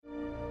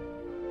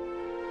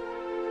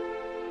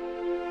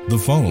The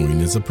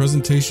following is a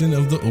presentation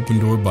of the Open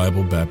Door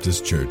Bible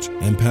Baptist Church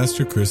and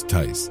Pastor Chris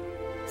Tice.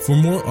 For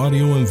more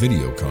audio and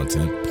video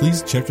content,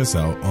 please check us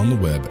out on the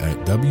web at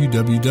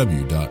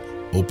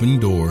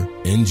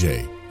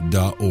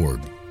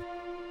www.opendoornj.org.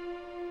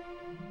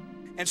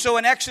 And so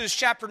in Exodus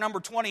chapter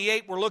number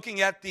 28, we're looking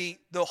at the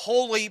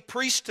holy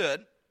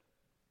priesthood.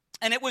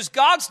 And it was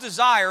God's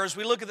desire, as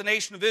we look at the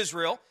nation of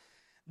Israel,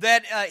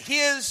 that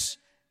his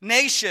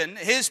nation,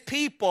 his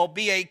people,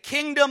 be a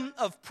kingdom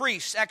of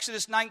priests.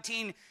 Exodus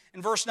 19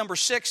 and verse number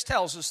 6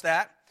 tells us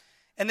that.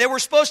 And they were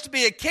supposed to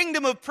be a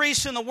kingdom of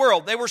priests in the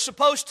world. They were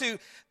supposed to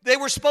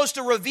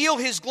reveal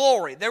his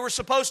glory. They were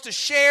supposed to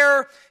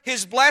share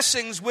his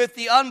blessings with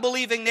the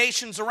unbelieving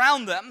nations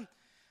around them.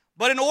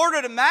 But in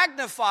order to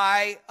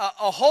magnify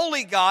a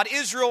holy God,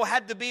 Israel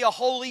had to be a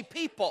holy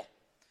people.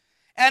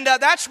 And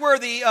that's where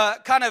the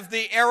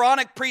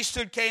Aaronic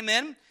priesthood came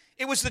in.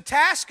 It was the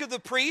task of the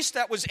priest,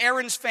 that was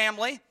Aaron's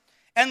family,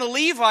 and the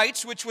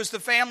Levites, which was the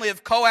family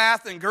of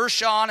Kohath and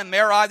Gershon and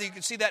Merari. You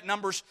can see that in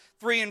Numbers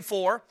 3 and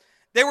 4.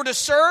 They were to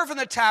serve in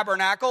the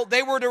tabernacle.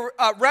 They were to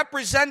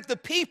represent the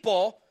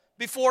people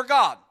before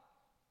God.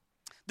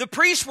 The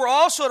priests were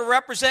also to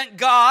represent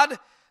God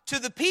to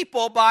the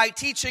people by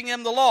teaching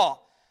them the law,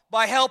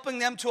 by helping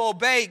them to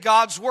obey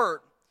God's word.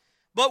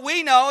 But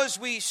we know, as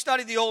we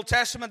study the Old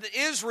Testament, that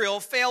Israel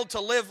failed to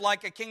live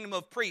like a kingdom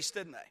of priests,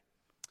 didn't they?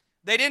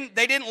 They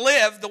didn't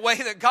live the way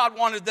that God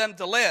wanted them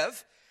to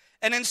live.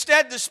 And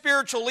instead, the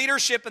spiritual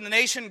leadership in the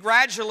nation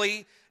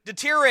gradually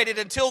deteriorated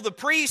until the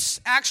priests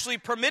actually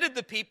permitted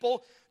the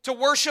people to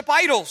worship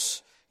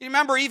idols. You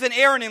remember, even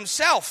Aaron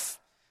himself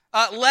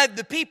led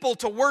the people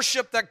to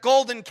worship that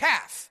golden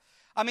calf.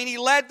 I mean, he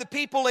led the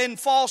people in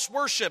false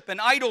worship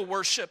and idol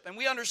worship. And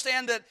we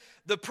understand that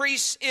the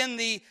priests in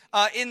the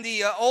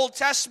Old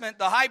Testament,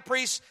 the high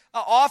priests,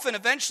 often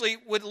eventually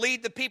would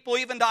lead the people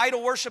even to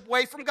idol worship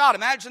away from God.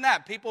 Imagine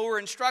that. People who were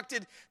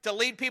instructed to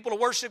lead people to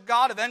worship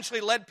God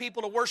eventually led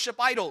people to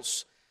worship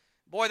idols.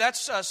 Boy,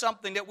 that's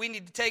something that we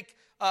need to take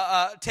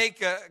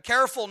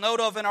careful note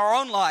of in our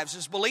own lives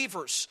as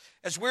believers,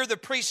 as we're the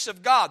priests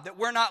of God, that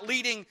we're not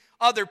leading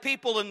other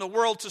people in the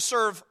world to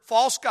serve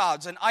false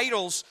gods and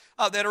idols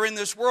that are in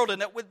this world,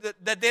 and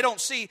that they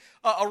don't see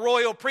a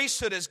royal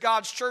priesthood as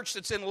God's church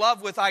that's in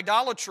love with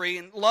idolatry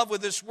and love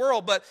with this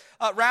world, but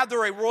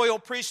rather a royal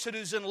priesthood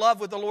who's in love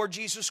with the Lord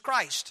Jesus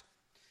Christ.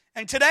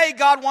 And today,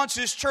 God wants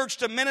his church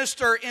to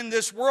minister in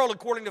this world,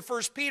 according to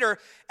 1 Peter,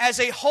 as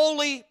a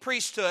holy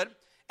priesthood,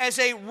 as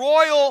a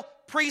royal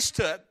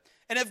priesthood.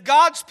 And if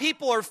God's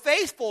people are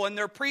faithful in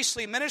their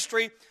priestly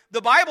ministry, the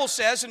Bible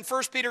says in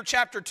 1 Peter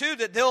chapter 2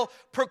 that they'll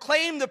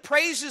proclaim the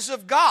praises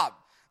of God,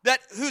 that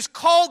who's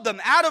called them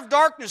out of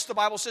darkness, the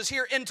Bible says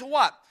here, into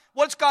what?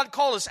 What's God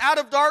called us? Out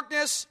of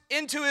darkness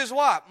into his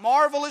what?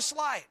 Marvelous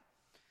light.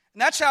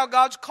 And that's how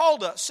God's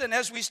called us. And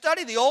as we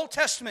study the Old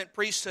Testament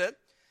priesthood,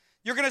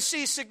 you're going to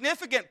see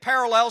significant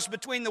parallels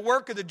between the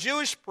work of the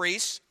Jewish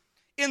priests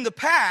in the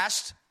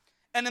past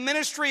and the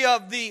ministry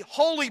of the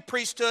holy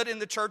priesthood in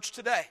the church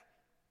today.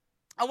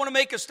 I want to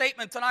make a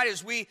statement tonight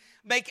as we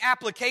make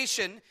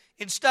application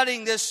in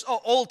studying this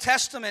Old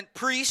Testament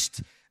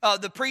priest,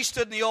 the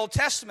priesthood in the Old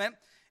Testament,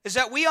 is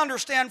that we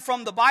understand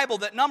from the Bible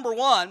that, number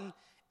one,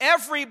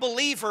 every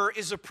believer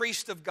is a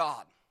priest of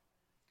God.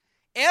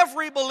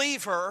 Every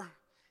believer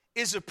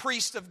is a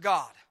priest of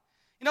God.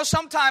 You know,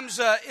 sometimes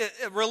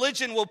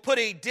religion will put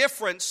a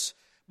difference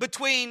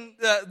between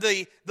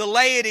the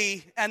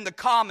laity and the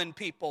common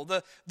people,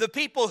 the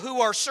people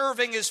who are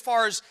serving as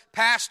far as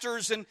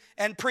pastors and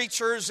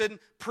preachers and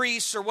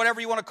priests or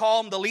whatever you want to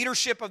call them, the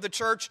leadership of the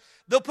church.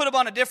 They'll put them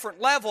on a different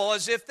level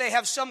as if they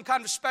have some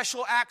kind of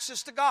special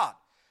access to God.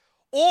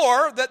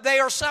 Or that they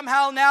are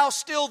somehow now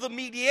still the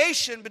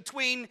mediation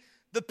between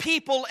the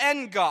people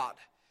and God.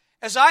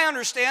 As I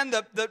understand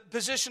the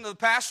position of the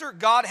pastor,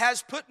 God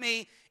has put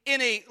me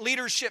in a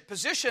leadership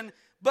position,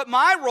 but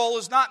my role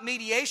is not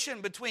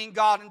mediation between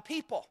God and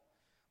people.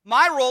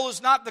 My role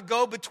is not the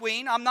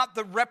go-between. I'm not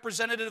the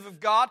representative of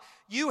God.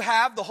 You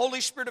have the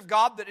Holy Spirit of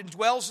God that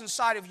indwells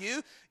inside of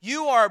you.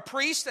 You are a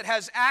priest that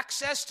has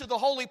access to the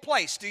holy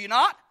place, do you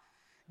not?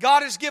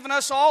 God has given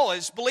us all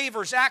as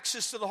believers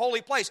access to the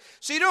holy place.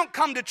 So you don't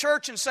come to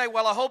church and say,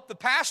 well, I hope the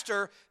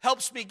pastor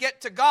helps me get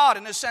to God,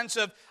 in the sense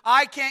of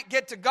I can't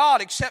get to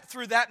God except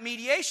through that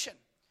mediation.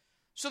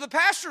 So the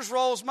pastor's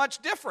role is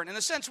much different. In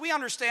the sense, we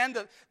understand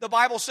that the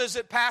Bible says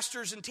that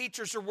pastors and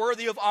teachers are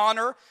worthy of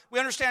honor. We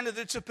understand that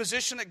it's a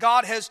position that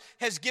God has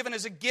given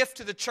as a gift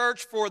to the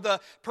church for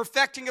the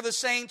perfecting of the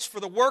saints,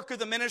 for the work of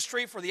the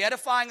ministry, for the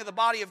edifying of the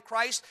body of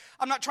Christ.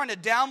 I'm not trying to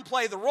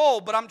downplay the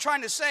role, but I'm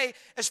trying to say,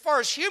 as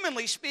far as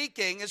humanly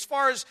speaking, as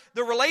far as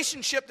the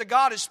relationship that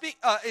God is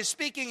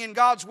speaking in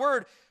God's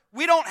word,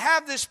 we don't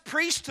have this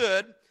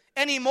priesthood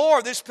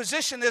anymore, this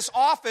position, this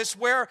office,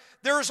 where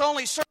there's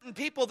only certain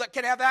people that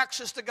can have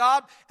access to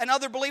God and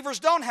other believers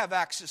don't have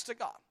access to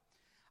God.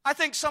 I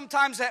think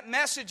sometimes that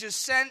message is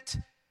sent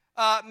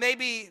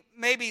maybe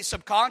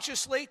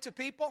subconsciously to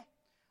people.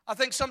 I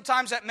think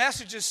sometimes that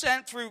message is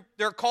sent through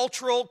their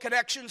cultural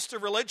connections to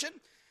religion.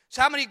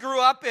 So how many grew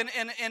up in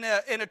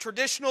a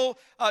traditional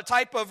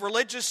type of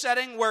religious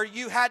setting where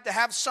you had to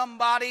have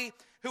somebody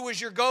who was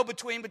your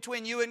go-between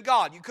between you and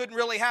God? You couldn't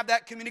really have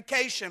that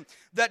communication,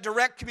 that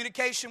direct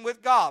communication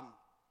with God.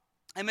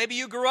 And maybe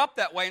you grew up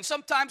that way. And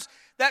sometimes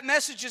that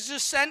message is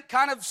just sent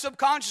kind of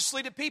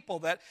subconsciously to people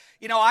that,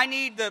 I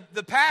need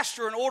the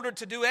pastor in order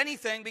to do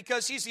anything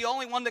because he's the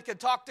only one that can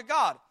talk to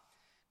God.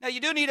 Now, you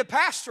do need a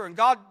pastor, and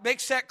God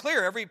makes that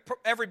clear.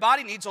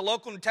 Everybody needs a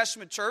local New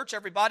Testament church.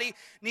 Everybody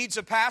needs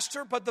a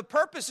pastor. But the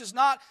purpose is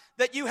not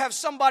that you have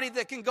somebody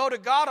that can go to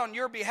God on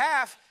your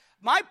behalf.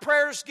 My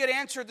prayers get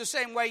answered the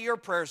same way your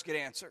prayers get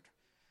answered.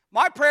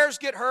 My prayers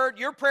get heard.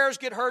 Your prayers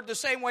get heard the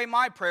same way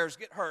my prayers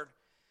get heard.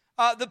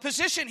 The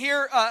position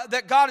here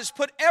that God has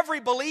put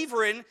every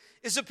believer in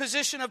is a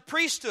position of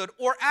priesthood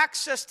or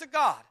access to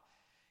God.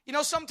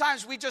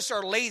 Sometimes we just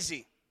are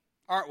lazy,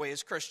 aren't we,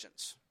 as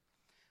Christians?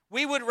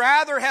 We would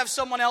rather have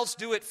someone else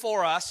do it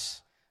for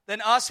us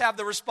than us have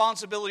the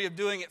responsibility of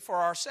doing it for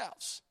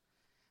ourselves.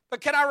 But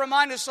can I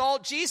remind us all,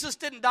 Jesus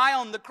didn't die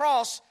on the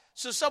cross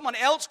so someone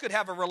else could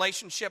have a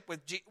relationship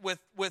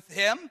with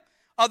Him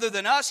other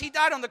than us. He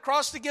died on the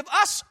cross to give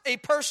us a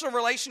personal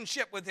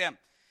relationship with Him.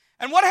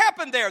 And what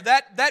happened there?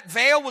 That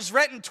veil was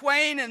rent in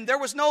twain, and there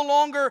was no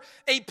longer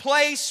a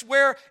place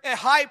where a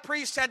high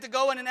priest had to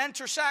go in and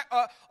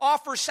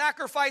offer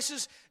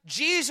sacrifices.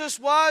 Jesus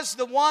was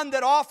the one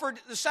that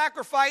offered the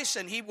sacrifice,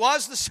 and He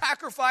was the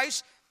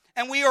sacrifice.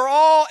 And we are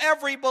all,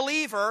 every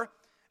believer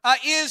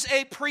is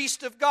a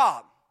priest of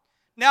God.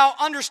 Now,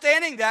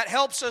 understanding that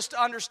helps us to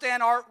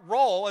understand our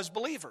role as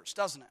believers,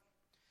 doesn't it?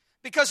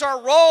 Because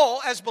our role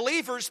as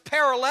believers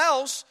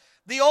parallels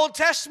the Old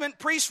Testament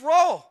priest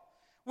role.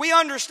 We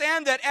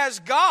understand that as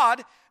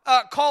God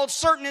called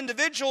certain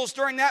individuals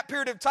during that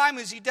period of time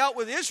as He dealt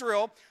with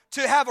Israel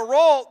to have a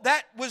role,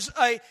 that was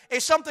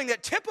something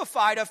that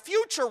typified a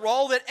future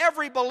role that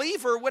every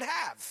believer would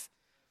have.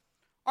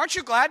 Aren't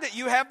you glad that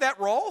you have that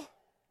role?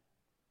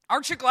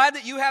 Aren't you glad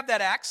that you have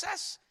that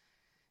access?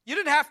 You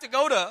didn't have to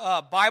go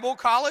to Bible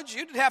college.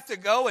 You didn't have to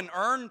go and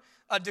earn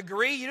a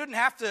degree. You didn't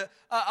have to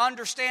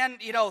understand,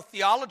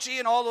 theology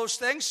and all those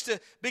things to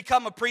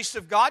become a priest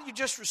of God. You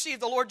just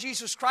received the Lord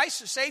Jesus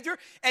Christ as Savior,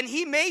 and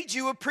He made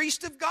you a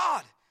priest of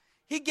God.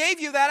 He gave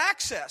you that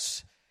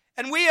access.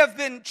 And we have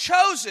been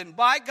chosen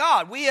by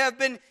God. We have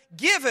been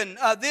given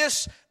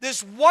this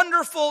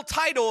wonderful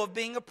title of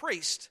being a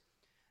priest.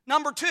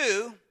 Number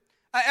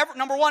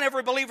one,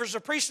 every believer is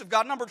a priest of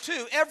God. Number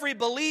two, every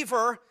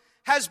believer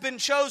has been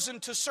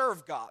chosen to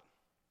serve God.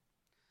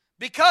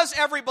 Because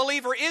every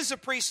believer is a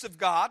priest of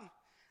God,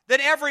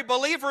 then every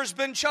believer has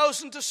been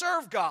chosen to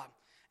serve God.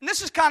 And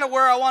this is kind of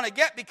where I want to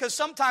get, because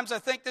sometimes I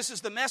think this is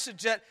the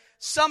message that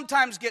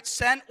sometimes gets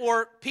sent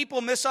or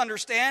people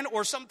misunderstand,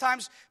 or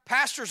sometimes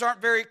pastors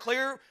aren't very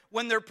clear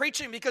when they're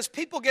preaching, because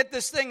people get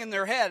this thing in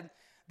their head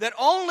that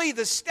only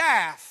the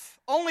staff,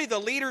 only the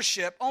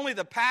leadership, only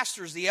the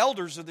pastors, the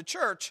elders of the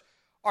church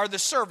are the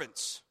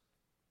servants.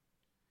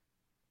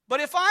 But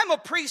if I'm a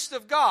priest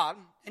of God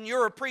and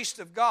you're a priest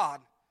of God,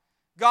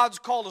 God's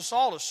called us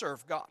all to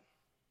serve God.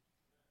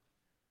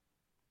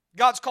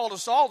 God's called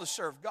us all to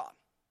serve God.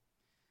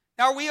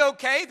 Now, are we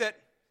okay that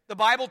the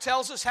Bible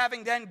tells us,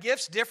 having then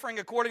gifts differing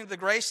according to the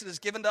grace that is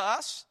given to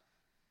us?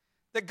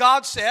 That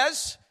God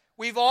says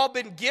we've all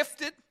been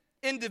gifted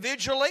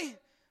individually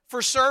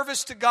for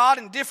service to God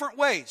in different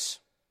ways.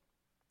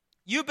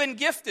 You've been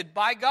gifted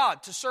by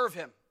God to serve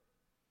Him.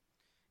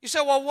 You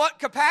say, well, what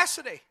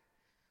capacity?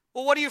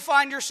 Well, what do you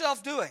find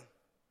yourself doing?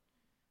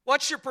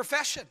 What's your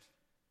profession?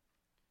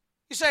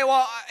 You say,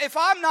 well, if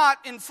I'm not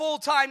in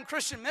full-time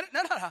Christian ministry,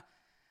 no.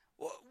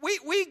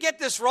 We get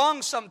this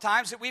wrong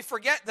sometimes, that we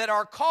forget that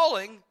our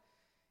calling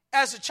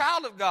as a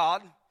child of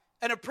God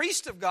and a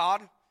priest of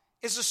God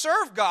is to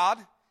serve God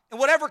in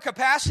whatever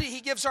capacity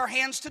He gives our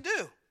hands to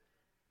do.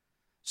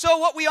 So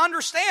what we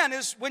understand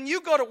is when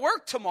you go to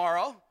work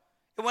tomorrow,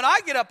 and when I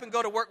get up and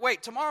go to work,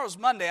 wait, tomorrow's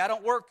Monday. I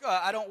don't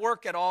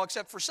work at all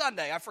except for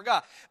Sunday. I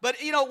forgot. But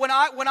when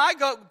I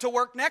go to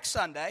work next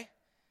Sunday,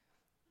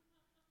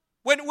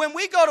 when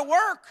we go to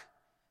work,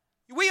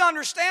 we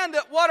understand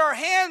that what our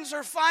hands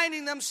are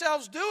finding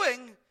themselves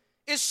doing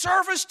is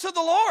service to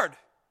the Lord.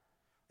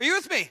 Are you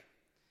with me?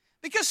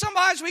 Because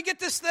sometimes we get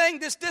this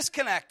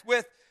disconnect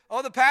with,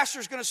 the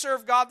pastor's going to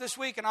serve God this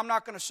week and I'm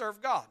not going to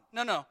serve God.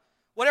 No.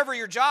 Whatever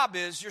your job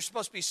is, you're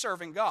supposed to be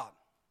serving God.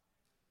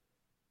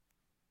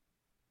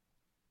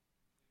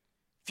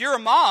 If you're a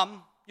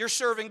mom, you're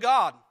serving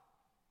God.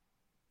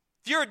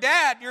 If you're a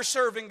dad, you're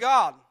serving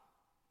God.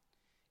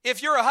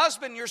 If you're a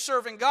husband, you're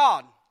serving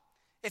God.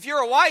 If you're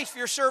a wife,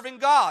 you're serving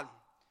God.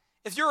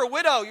 If you're a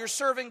widow, you're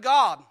serving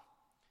God.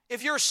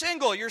 If you're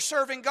single, you're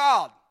serving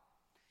God.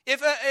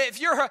 If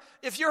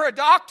you're a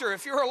doctor,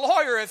 if you're a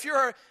lawyer, if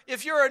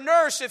you're a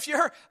nurse, if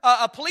you're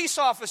a police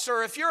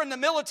officer, if you're in the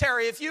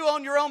military, if you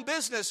own your own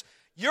business,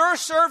 you're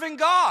serving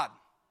God.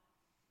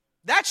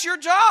 That's your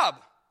job.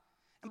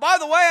 And by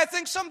the way, I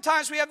think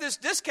sometimes we have this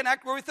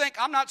disconnect where we think,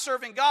 I'm not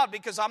serving God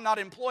because I'm not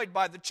employed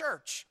by the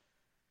church.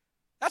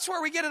 That's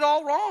where we get it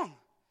all wrong.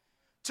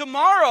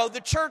 Tomorrow, the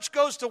church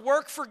goes to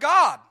work for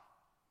God.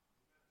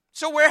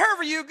 So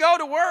wherever you go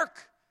to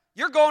work,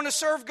 you're going to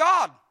serve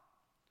God.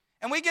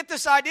 And we get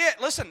this idea.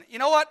 Listen, you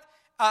know what?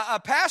 A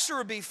pastor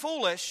would be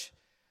foolish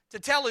to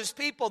tell his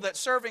people that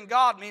serving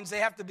God means they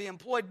have to be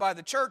employed by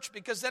the church,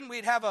 because then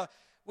we'd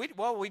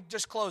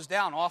just close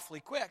down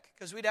awfully quick,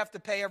 because we'd have to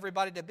pay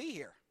everybody to be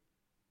here.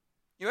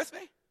 You with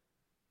me?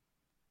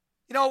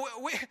 You know,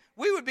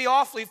 we would be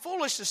awfully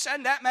foolish to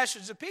send that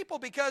message to people,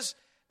 because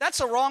that's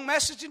a wrong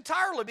message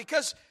entirely.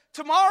 Because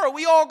tomorrow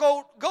we all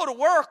go to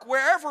work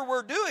wherever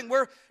we're doing.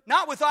 We're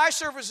not with eye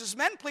service as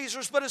men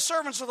pleasers, but as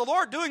servants of the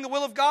Lord, doing the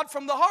will of God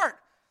from the heart.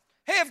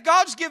 Hey, if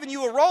God's given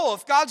you a role,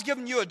 if God's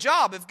given you a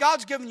job, if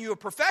God's given you a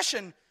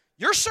profession,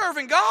 you're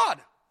serving God.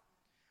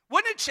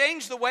 Wouldn't it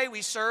change the way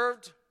we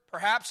served,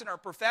 perhaps in our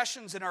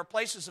professions, in our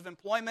places of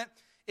employment,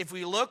 if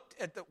we looked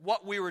at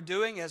what we were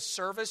doing as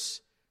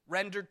service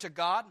rendered to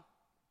God?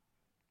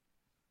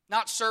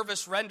 Not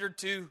service rendered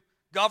to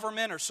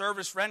government, or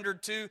service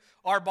rendered to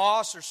our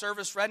boss, or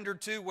service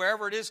rendered to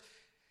wherever it is.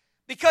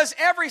 Because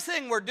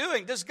everything we're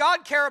doing, does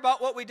God care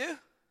about what we do?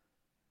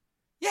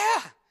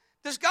 Yeah.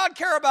 Does God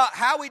care about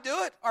how we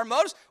do it, our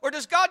motives? Or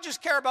does God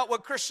just care about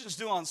what Christians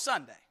do on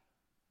Sunday?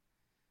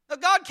 Now,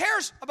 God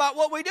cares about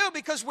what we do,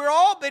 because we're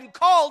all been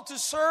called to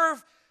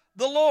serve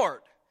the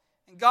Lord.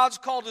 And God's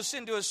called us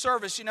into His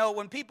service. You know,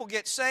 when people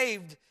get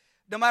saved,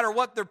 no matter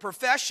what their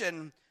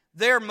profession,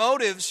 their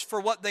motives for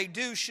what they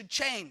do should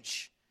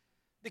change,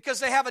 because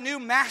they have a new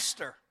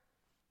master.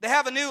 They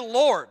have a new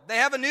Lord. They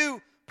have a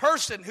new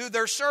person who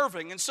they're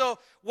serving. And so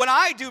when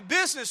I do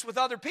business with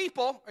other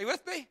people, are you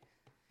with me?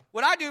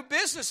 When I do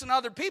business in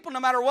other people, no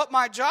matter what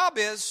my job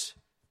is,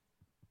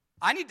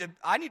 I need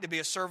to be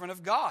a servant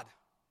of God.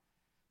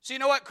 So you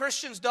know what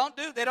Christians don't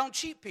do? They don't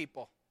cheat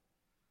people.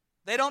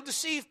 They don't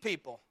deceive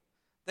people.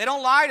 They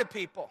don't lie to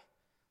people.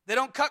 They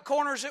don't cut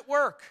corners at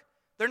work.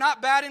 They're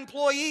not bad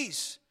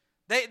employees.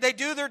 They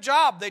do their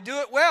job. They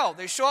do it well.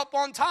 They show up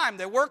on time.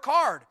 They work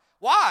hard.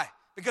 Why?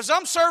 Because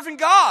I'm serving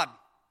God.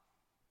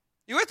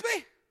 You with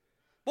me?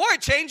 Boy,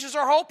 it changes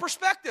our whole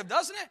perspective,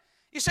 doesn't it?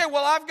 You say,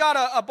 well, I've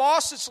got a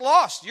boss that's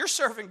lost. You're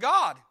serving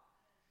God.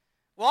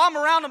 Well, I'm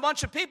around a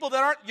bunch of people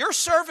that aren't. You're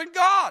serving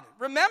God.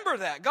 Remember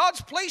that.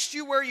 God's placed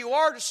you where you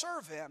are to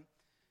serve Him.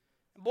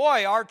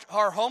 Boy,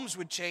 our homes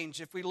would change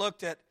if we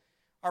looked at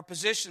our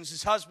positions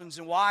as husbands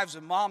and wives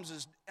and moms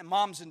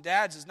and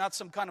dads as not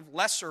some kind of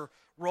lesser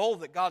role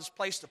that God's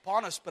placed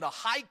upon us, but a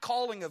high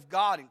calling of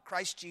God in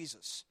Christ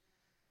Jesus.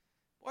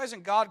 Boy,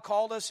 hasn't God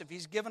called us? If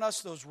He's given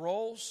us those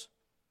roles,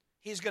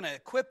 He's going to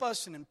equip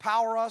us and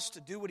empower us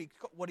to do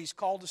what He's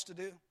called us to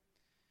do.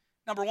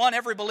 Number one,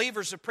 every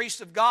believer is a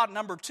priest of God.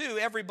 Number two,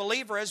 every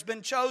believer has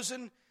been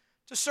chosen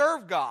to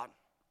serve God.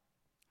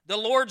 The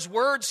Lord's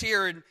words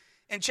here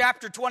in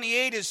chapter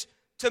 28 is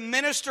to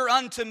minister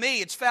unto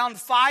me. It's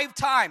found 5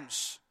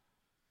 times.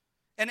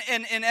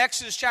 In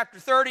Exodus chapter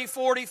 30,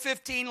 40,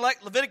 15,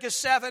 Leviticus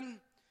 7,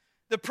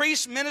 the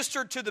priests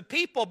ministered to the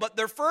people, but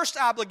their first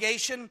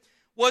obligation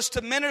was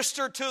to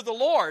minister to the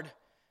Lord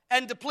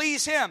and to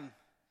please Him.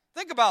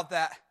 Think about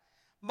that.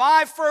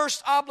 My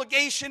first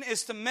obligation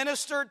is to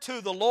minister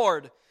to the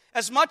Lord.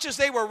 As much as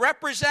they were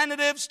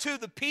representatives to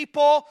the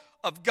people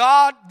of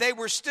God, they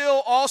were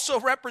still also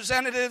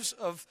representatives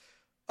of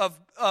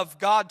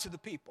God to the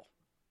people.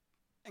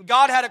 And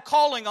God had a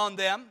calling on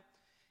them,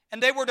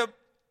 and they were to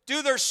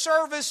do their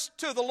service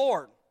to the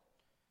Lord.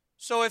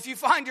 So if you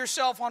find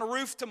yourself on a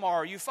roof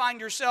tomorrow, you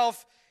find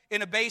yourself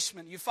in a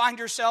basement, you find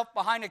yourself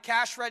behind a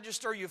cash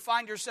register, you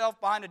find yourself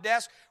behind a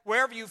desk,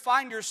 wherever you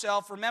find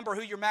yourself, remember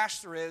who your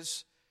master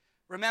is,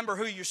 remember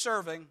who you're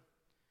serving,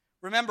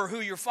 remember who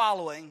you're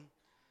following,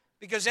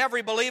 because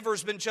every believer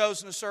has been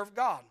chosen to serve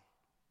God.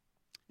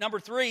 Number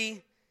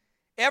 3,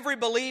 every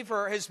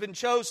believer has been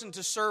chosen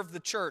to serve the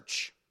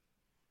church.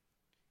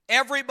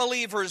 Every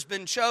believer has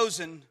been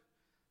chosen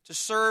to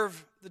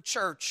serve the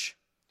church.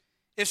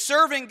 In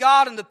serving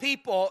God and the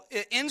people,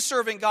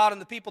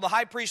 the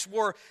high priest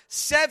wore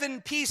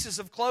 7 pieces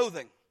of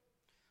clothing.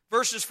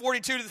 Verses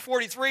 42 to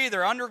 43,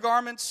 their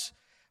undergarments.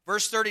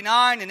 Verse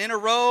 39, an inner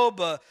robe,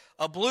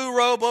 a blue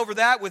robe over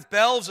that with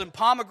bells and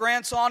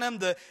pomegranates on them.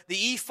 The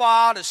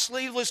ephod, a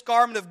sleeveless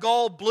garment of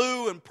gold,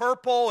 blue and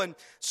purple and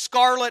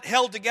scarlet,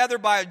 held together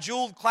by a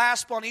jeweled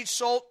clasp on each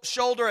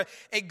shoulder.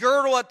 A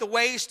girdle at the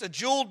waist, a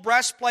jeweled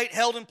breastplate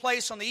held in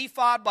place on the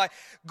ephod by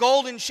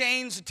golden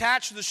chains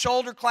attached to the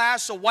shoulder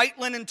clasp. A white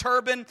linen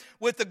turban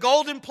with the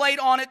golden plate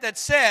on it that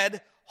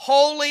said,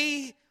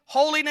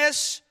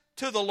 Holiness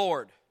to the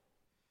Lord.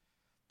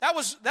 That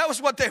was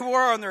what they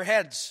wore on their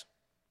heads.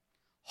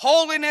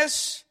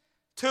 Holiness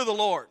to the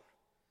Lord.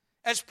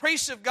 As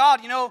priests of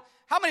God, you know,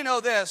 how many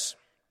know this?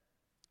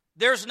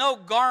 There's no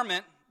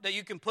garment that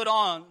you can put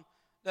on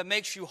that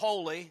makes you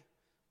holy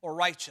or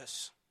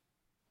righteous.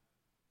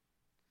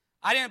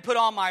 I didn't put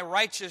on my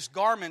righteous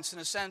garments in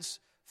a sense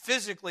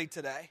physically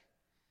today,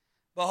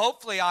 but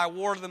hopefully I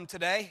wore them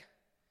today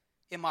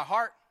in my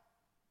heart.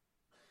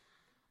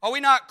 Are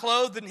we not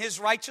clothed in His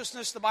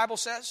righteousness, the Bible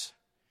says?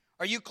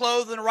 Are you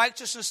clothed in the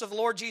righteousness of the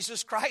Lord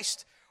Jesus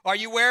Christ? Are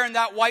you wearing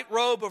that white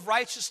robe of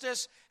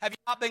righteousness? Have you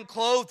not been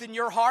clothed in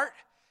your heart?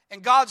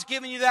 and God's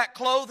given you that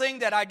clothing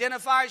that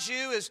identifies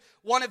you as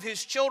one of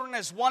His children,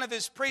 as one of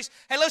His priests.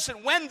 Hey,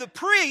 listen, when the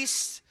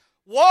priests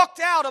walked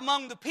out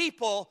among the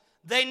people,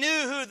 they knew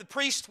who the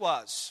priest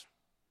was.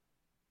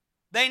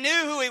 They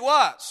knew who he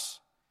was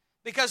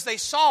because they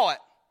saw it.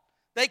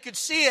 They could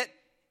see it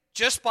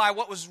just by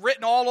what was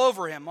written all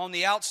over him on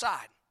the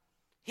outside.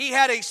 He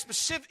had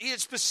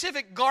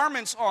specific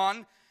garments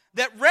on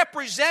that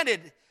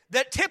represented,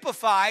 that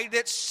typified,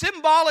 that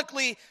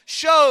symbolically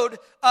showed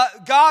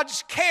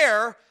God's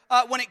care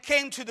when it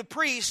came to the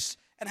priests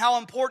and how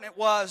important it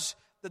was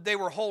that they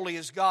were holy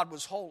as God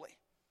was holy.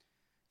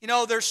 You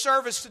know, their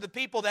service to the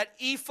people, that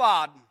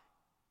ephod,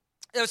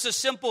 it was a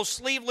simple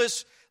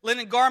sleeveless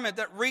linen garment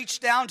that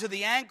reached down to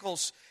the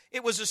ankles.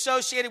 It was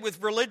associated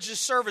with religious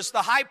service.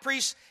 The high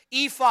priest's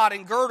ephod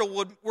and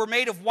girdle were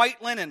made of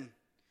white linen.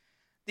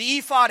 The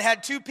ephod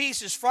had two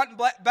pieces, front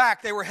and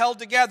back. They were held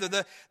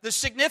together. The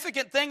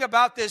significant thing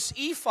about this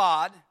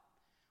ephod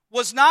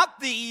was not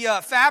the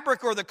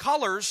fabric or the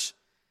colors.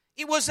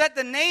 It was that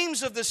the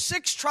names of the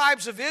 6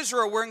 tribes of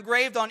Israel were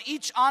engraved on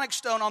each onyx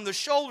stone on the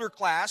shoulder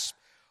clasp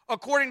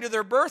according to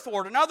their birth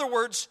order. In other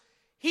words,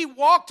 he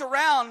walked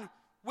around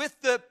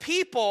with the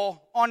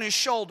people on his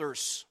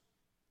shoulders.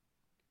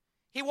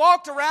 He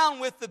walked around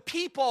with the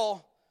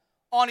people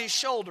on his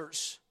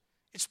shoulders.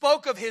 It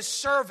spoke of his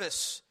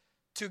service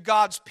to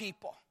God's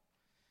people.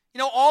 You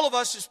know, all of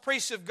us as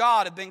priests of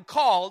God have been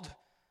called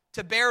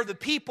to bear the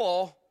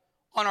people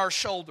on our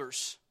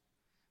shoulders.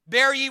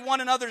 Bear ye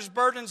one another's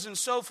burdens and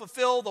so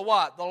fulfill the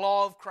what? The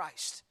law of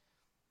Christ.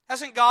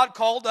 Hasn't God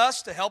called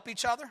us to help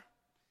each other?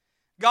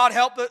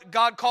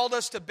 God called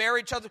us to bear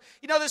each other.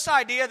 You know, this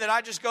idea that I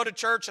just go to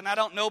church and I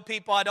don't know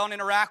people, I don't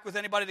interact with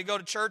anybody to go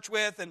to church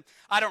with, and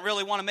I don't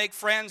really want to make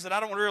friends, and I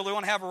don't really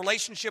want to have a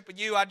relationship with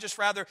you. I'd just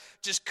rather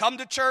just come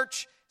to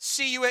church,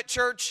 see you at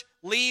church,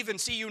 leave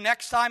and see you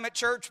next time at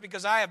church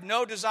because I have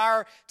no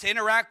desire to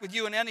interact with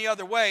you in any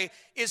other way,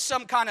 is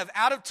some kind of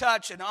out of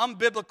touch and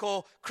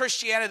unbiblical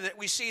Christianity that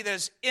we see that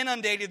has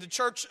inundated the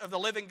church of the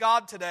living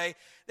God today.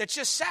 That's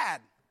just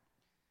sad.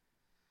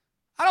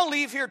 I don't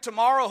leave here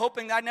tomorrow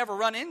hoping I never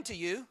run into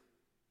you,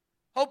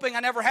 hoping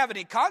I never have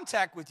any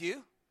contact with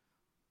you,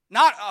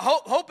 not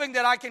hoping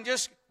that I can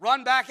just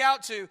run back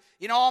out to,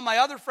 all my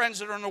other friends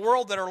that are in the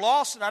world that are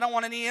lost and I don't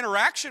want any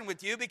interaction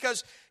with you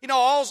because,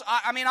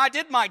 I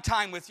did my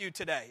time with you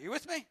today. You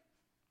with me?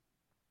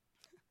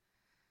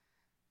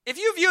 If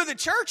you view the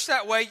church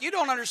that way, you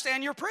don't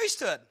understand your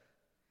priesthood.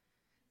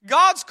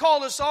 God's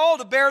called us all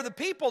to bear the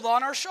people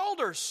on our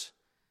shoulders.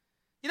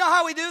 You know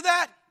how we do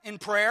that? In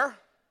prayer.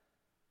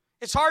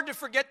 It's hard to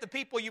forget the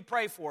people you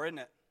pray for, isn't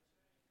it?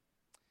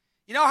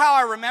 You know how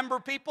I remember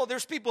people?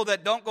 There's people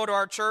that don't go to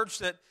our church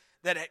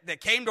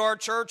that came to our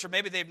church, or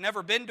maybe they've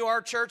never been to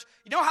our church.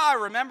 You know how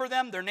I remember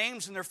them, their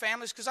names and their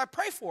families? Because I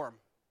pray for them.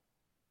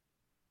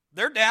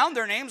 They're down,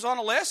 their name's on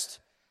a list.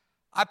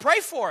 I pray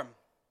for them.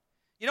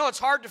 You know, it's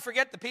hard to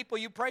forget the people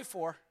you pray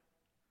for.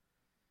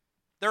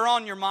 They're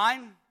on your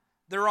mind.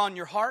 They're on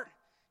your heart.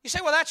 You say,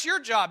 well, that's your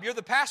job. You're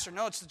the pastor.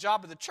 No, it's the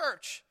job of the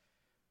church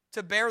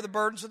to bear the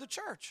burdens of the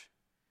church.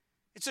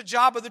 It's a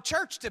job of the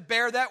church to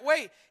bear that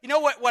weight. You know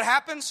what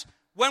happens?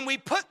 When we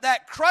put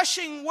that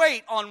crushing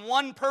weight on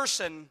one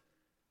person,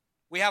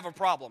 we have a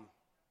problem.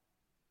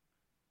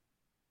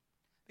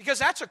 Because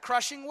that's a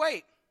crushing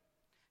weight.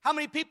 How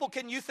many people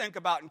can you think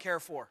about and care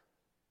for?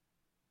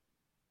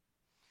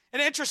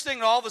 And interesting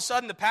that all of a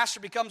sudden the pastor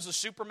becomes the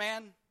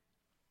Superman.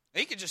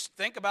 He could just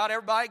think about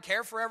everybody,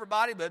 care for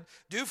everybody, but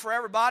do for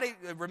everybody,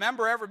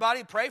 remember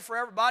everybody, pray for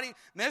everybody,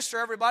 minister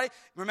everybody,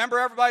 remember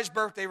everybody's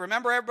birthday,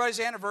 remember everybody's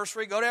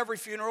anniversary, go to every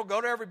funeral, go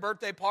to every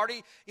birthday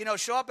party,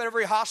 show up at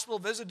every hospital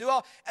visit, do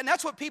all. And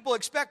that's what people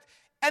expect.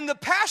 And the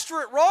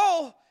pastorate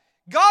role,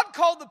 God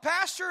called the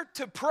pastor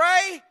to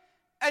pray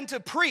and to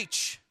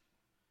preach.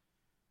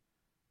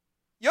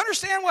 You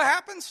understand what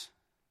happens?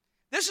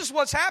 This is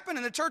what's happened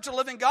in the Church of the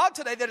Living God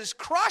today that has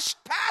crushed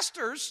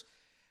pastors.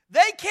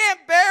 They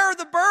can't bear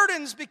the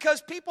burdens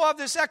because people have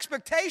this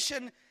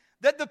expectation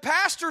that the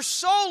pastor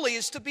solely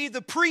is to be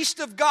the priest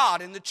of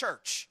God in the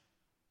church.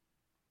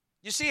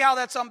 You see how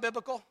that's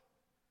unbiblical?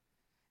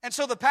 And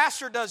so the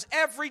pastor does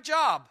every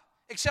job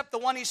except the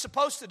one he's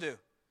supposed to do.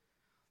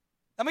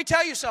 Let me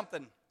tell you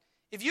something.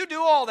 If you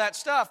do all that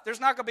stuff,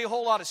 there's not going to be a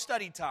whole lot of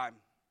study time.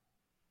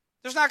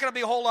 There's not going to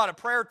be a whole lot of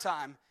prayer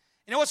time.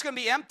 You know what's going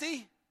to be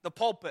empty? The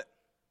pulpit.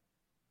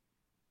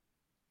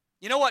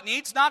 You know what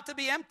needs not to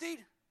be emptied?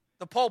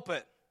 The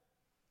pulpit.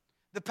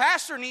 The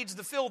pastor needs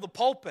to fill the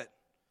pulpit.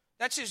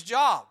 That's his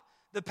job.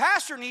 The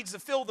pastor needs to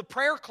fill the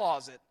prayer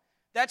closet.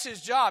 That's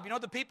his job. You know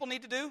what the people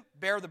need to do?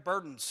 Bear the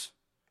burdens.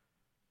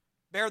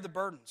 Bear the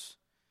burdens.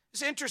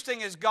 It's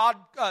interesting as God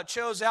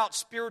chose out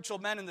spiritual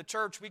men in the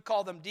church, we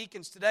call them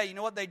deacons today. You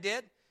know what they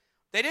did?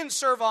 They didn't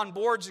serve on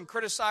boards and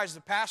criticize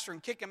the pastor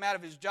and kick him out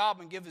of his job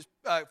and give his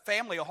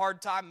family a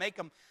hard time, make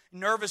him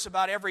nervous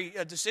about every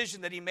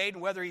decision that he made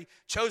and whether he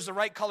chose the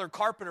right color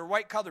carpet or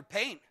white color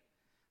paint.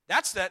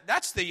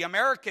 That's the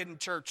American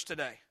church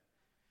today.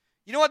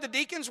 You know what the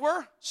deacons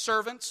were?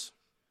 Servants.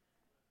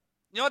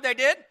 You know what they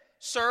did?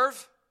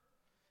 Serve.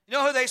 You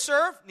know who they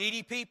serve?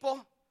 Needy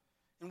people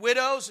and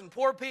widows and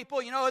poor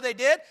people. You know what they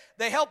did?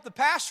 They helped the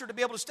pastor to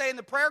be able to stay in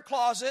the prayer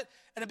closet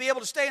and to be able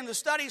to stay in the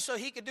study so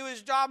he could do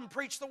his job and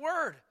preach the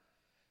word.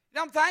 You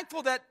know, I'm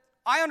thankful that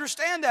I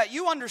understand that.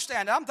 You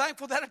understand it. I'm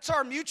thankful that it's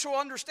our mutual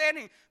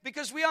understanding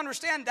because we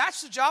understand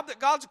that's the job that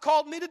God's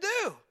called me to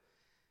do.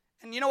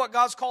 And you know what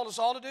God's called us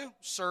all to do?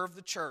 Serve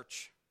the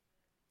church.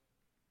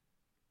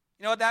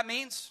 You know what that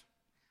means?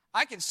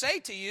 I can say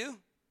to you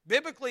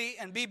biblically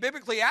and be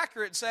biblically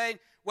accurate saying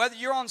whether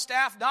you're on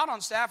staff, not on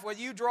staff, whether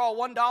you draw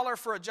 $1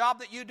 for a job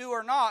that you do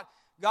or not,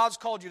 God's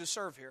called you to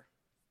serve here.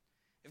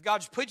 If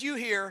God's put you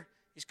here,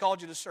 He's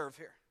called you to serve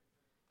here.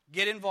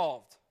 Get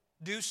involved.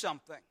 Do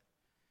something.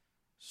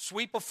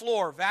 Sweep a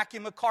floor,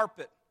 vacuum a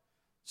carpet,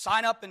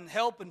 sign up and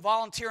help and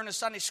volunteer in a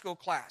Sunday school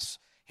class,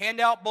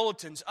 hand out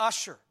bulletins,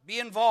 usher, be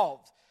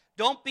involved.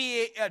 Don't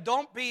be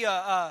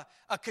a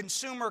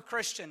consumer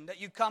Christian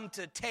that you come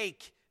to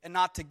take and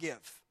not to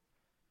give.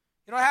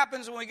 You know what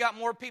happens when we got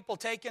more people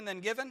taking than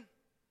giving?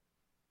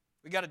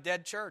 We got a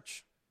dead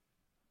church.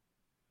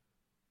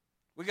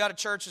 We got a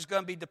church that's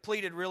going to be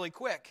depleted really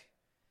quick.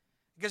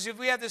 Because if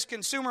we have this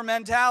consumer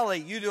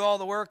mentality, you do all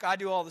the work, I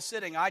do all the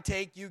sitting, I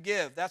take, you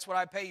give. That's what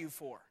I pay you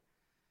for.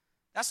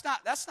 That's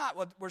not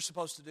what we're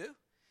supposed to do.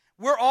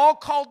 We're all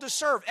called to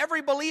serve.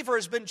 Every believer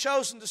has been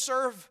chosen to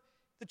serve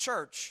the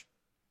church.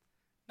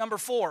 Number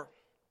 4,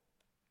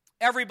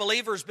 every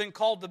believer has been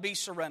called to be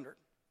surrendered.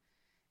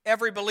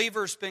 Every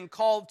believer has been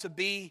called to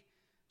be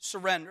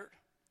surrendered.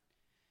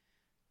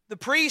 The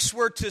priests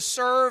were to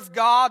serve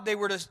God.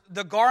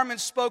 The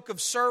garments spoke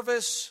of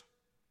service.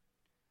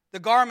 The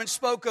garments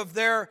spoke of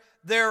their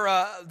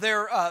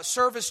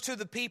service to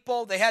the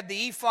people. They had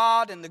the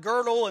ephod and the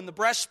girdle and the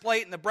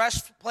breastplate. And the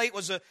breastplate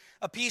was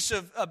a piece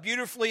of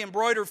beautifully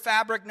embroidered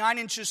fabric, 9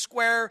 inches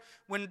square.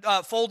 When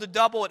folded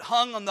double, it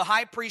hung on the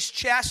high priest's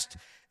chest.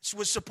 It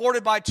was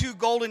supported by 2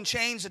 golden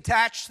chains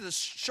attached to the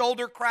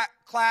shoulder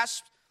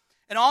clasps.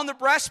 And on the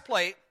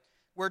breastplate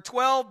were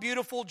 12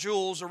 beautiful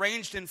jewels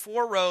arranged in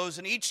 4 rows,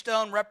 and each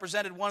stone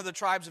represented one of the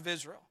tribes of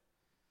Israel.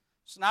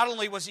 So not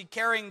only was he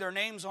carrying their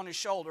names on his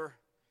shoulder,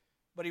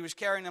 but he was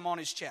carrying them on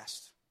his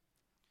chest.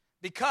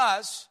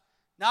 Because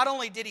not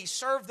only did he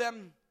serve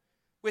them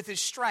with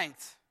his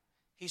strength,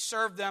 he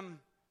served them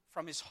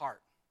from his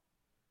heart.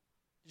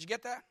 Did you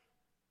get that?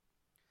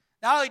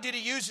 Not only did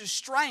he use his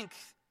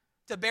strength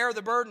to bear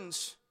the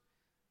burdens,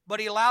 but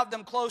he allowed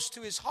them close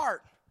to his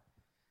heart.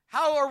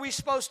 How are we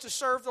supposed to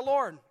serve the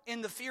Lord?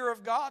 In the fear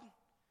of God?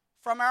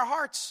 From our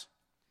hearts.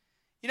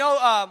 You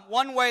know,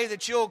 one way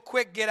that you'll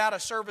quick get out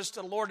of service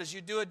to the Lord is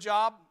you do a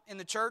job in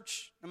the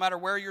church, no matter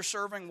where you're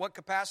serving, what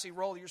capacity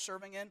role you're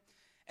serving in,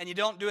 and you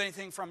don't do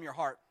anything from your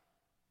heart.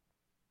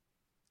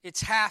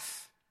 It's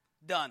half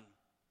done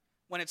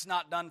when it's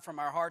not done from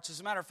our hearts. As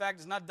a matter of fact,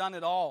 it's not done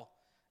at all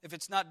if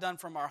it's not done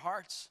from our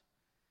hearts.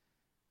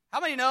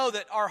 How many know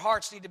that our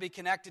hearts need to be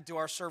connected to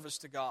our service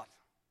to God?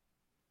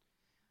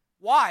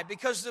 Why?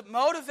 Because the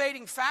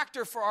motivating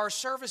factor for our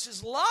service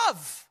is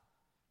love.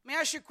 Let me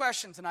ask you a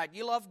question tonight. Do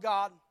you love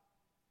God?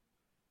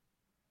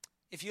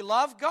 If you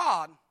love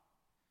God,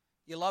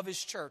 you love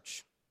His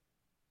church.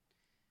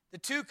 The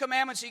 2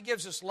 commandments He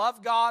gives us,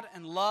 love God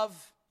and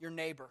love your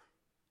neighbor.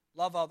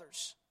 Love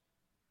others.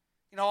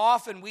 You know,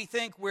 often we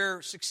think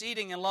we're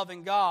succeeding in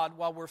loving God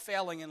while we're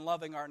failing in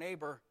loving our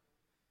neighbor.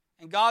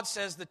 And God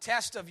says the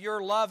test of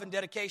your love and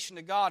dedication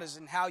to God is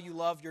in how you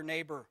love your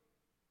neighbor.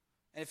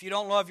 And if you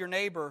don't love your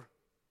neighbor,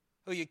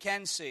 who you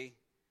can see,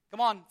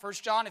 come on, 1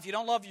 John, if you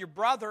don't love your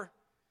brother,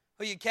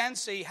 who you can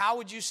see, how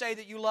would you say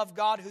that you love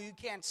God who you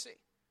can't see?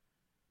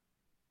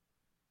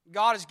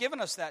 God has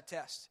given us that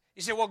test.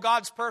 You say, well,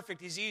 God's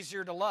perfect. He's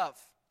easier to love.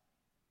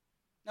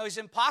 No, He's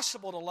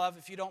impossible to love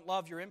if you don't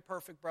love your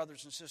imperfect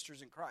brothers and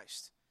sisters in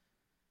Christ.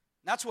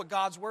 And that's what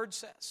God's Word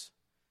says.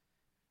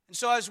 And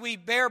so as we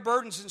bear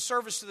burdens in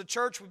service to the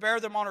church, we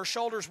bear them on our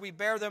shoulders, we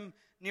bear them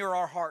near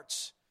our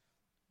hearts.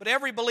 But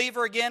every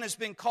believer, again, has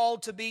been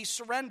called to be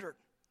surrendered.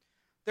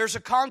 There's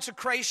a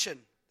consecration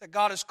that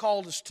God has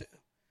called us to.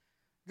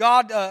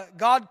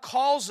 God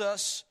calls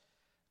us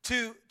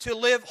to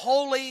live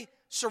holy,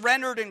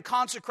 surrendered, and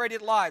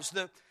consecrated lives.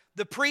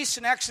 The priests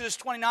in Exodus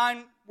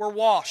 29 were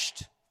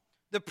washed.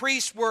 The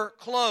priests were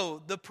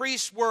clothed. The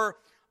priests were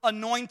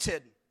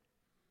anointed.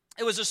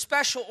 It was a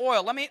special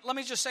oil. Let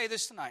me just say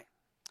this tonight.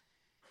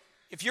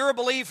 If you're a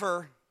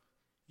believer,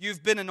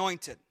 you've been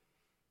anointed.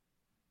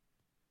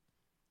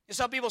 And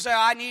some people say,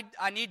 I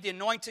need the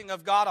anointing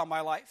of God on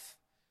my life.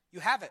 You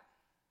have it.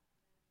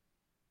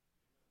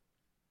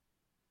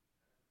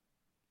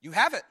 You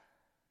have it.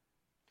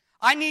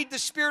 I need the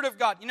Spirit of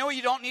God. You know what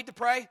you don't need to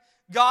pray?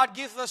 God,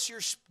 give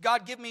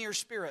me your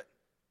Spirit.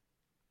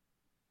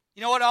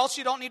 You know what else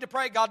you don't need to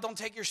pray? God, don't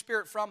take your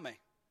Spirit from me.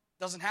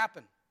 Doesn't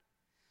happen.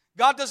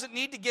 God doesn't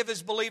need to give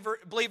His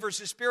believers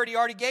His Spirit. He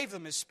already gave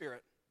them His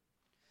Spirit.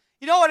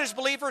 You know what, as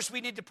believers, we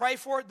need to pray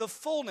for? The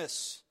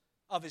fullness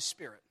of His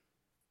Spirit.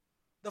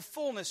 The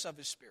fullness of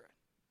His Spirit.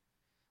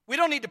 We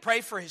don't need to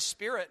pray for His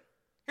Spirit.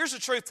 Here's the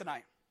truth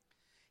tonight.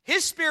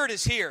 His Spirit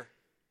is here,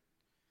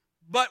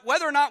 but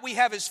whether or not we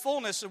have His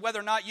fullness, and whether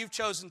or not you've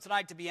chosen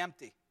tonight to be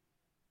empty.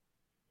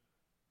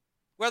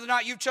 Whether or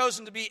not you've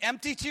chosen to be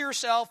empty to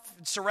yourself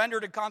and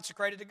surrendered and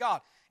consecrated to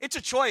God. It's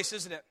a choice,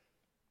 isn't it?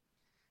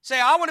 Say,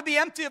 I want to be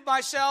empty of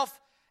myself.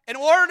 In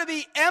order to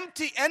be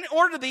empty, in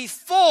order to be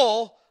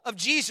full of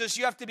Jesus,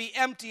 you have to be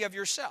empty of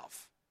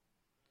yourself.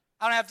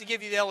 I don't have to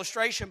give you the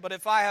illustration, but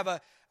if I have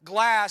a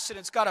glass and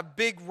it's got a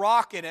big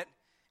rock in it,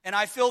 and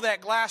I fill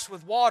that glass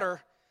with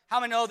water, how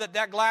many know that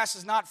that glass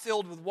is not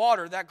filled with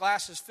water? That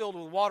glass is filled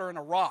with water and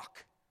a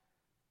rock.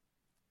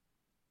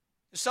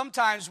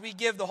 Sometimes we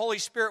give the Holy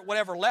Spirit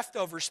whatever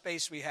leftover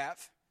space we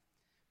have.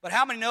 But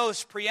how many know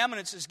His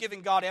preeminence is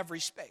giving God every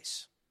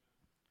space?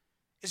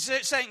 It's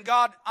saying,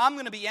 God, I'm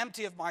going to be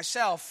empty of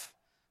myself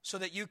so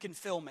that you can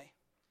fill me.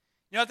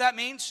 You know what that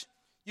means?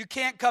 You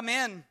can't come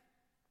in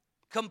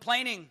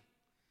complaining.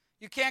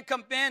 You can't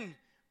come in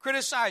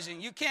criticizing.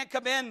 You can't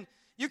come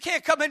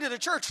into the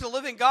church of the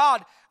living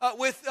God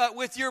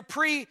with your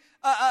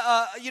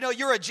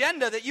your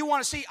agenda that you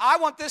want to see. I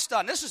want this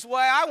done. This is the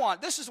way I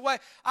want. This is the way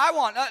I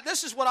want.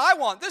 This is what I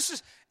want.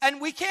 And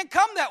we can't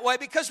come that way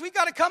because we've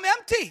got to come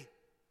empty.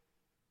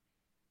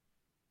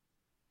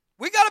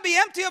 We got to be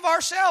empty of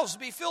ourselves,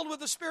 be filled with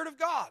the Spirit of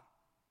God.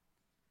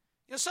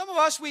 You know, some of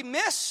us, we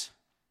miss.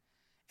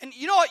 And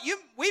you know what?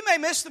 We may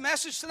miss the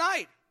message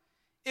tonight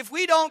if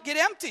we don't get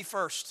empty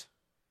first.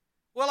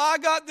 Well, I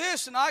got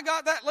this and I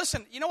got that.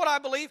 Listen, you know what I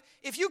believe?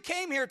 If you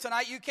came here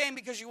tonight, you came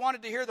because you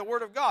wanted to hear the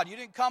Word of God. You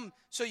didn't come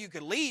so you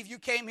could leave. You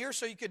came here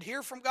so you could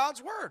hear from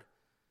God's Word.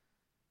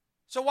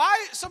 So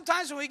why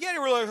sometimes when we get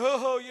here, we're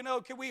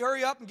like, can we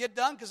hurry up and get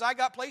done because I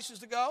got places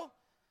to go?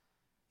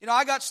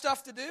 I got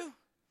stuff to do.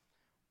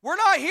 We're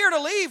not here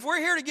to leave. We're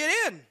here to get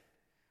in.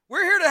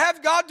 We're here to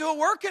have God do a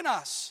work in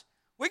us.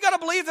 We got to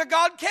believe that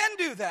God can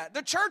do that.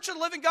 The Church of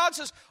the Living God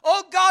says,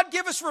 oh, God,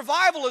 give us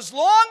revival as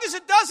long as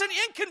it doesn't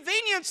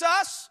inconvenience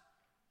us,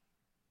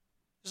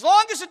 as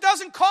long as it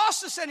doesn't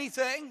cost us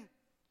anything,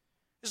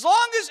 as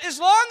long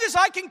as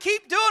I can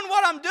keep doing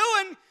what I'm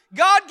doing,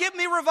 God, give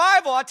me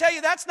revival. I tell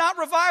you, that's not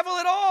revival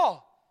at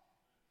all.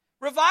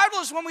 Revival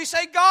is when we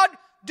say, God,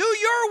 do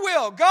your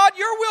will. God,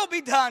 your will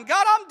be done.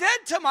 God, I'm dead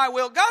to my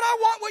will. God, I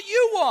want what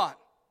you want.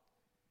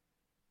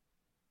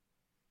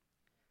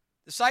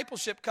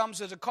 Discipleship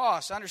comes at a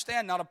cost. I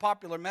understand, not a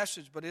popular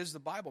message, but it is the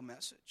Bible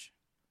message.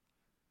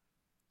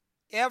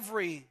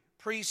 Every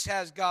priest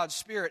has God's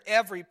Spirit.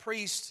 Every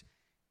priest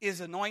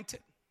is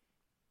anointed.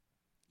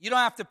 You don't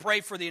have to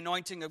pray for the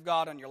anointing of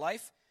God on your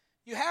life.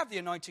 You have the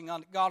anointing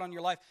of God on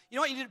your life. You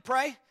know what you need to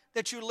pray?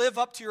 That you live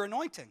up to your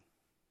anointing.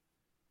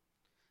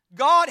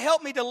 God,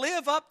 help me to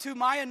live up to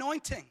my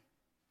anointing.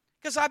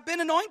 Because I've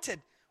been anointed.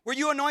 Were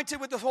you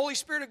anointed with the Holy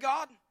Spirit of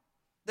God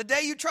the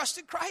day you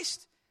trusted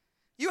Christ?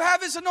 You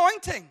have His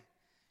anointing.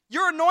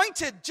 You're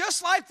anointed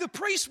just like the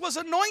priest was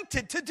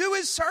anointed to do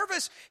his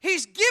service.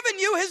 He's given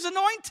you His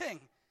anointing.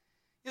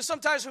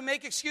 Sometimes we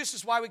make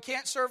excuses why we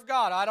can't serve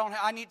God.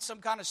 I need some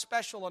kind of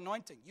special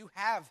anointing. You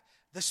have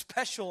the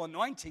special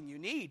anointing you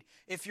need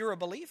if you're a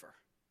believer.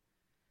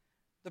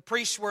 The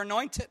priests were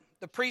anointed.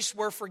 The priests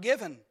were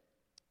forgiven.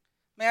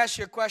 Let me ask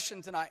you a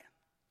question tonight.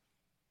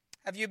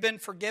 Have you been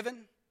forgiven?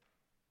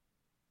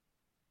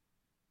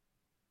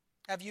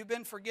 Have you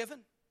been forgiven?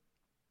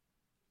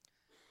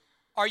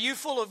 Are you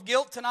full of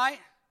guilt tonight?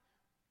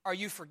 Are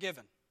you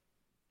forgiven?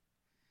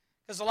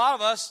 Because a lot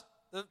of us,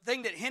 the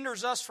thing that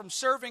hinders us from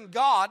serving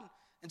God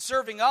and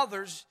serving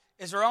others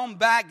is our own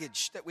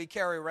baggage that we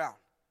carry around.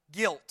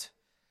 Guilt.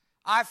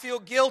 I feel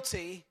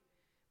guilty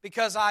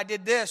because I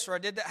did this or I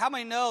did that. How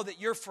many know that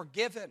you're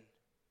forgiven?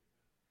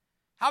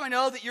 How many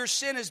know that your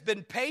sin has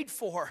been paid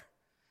for?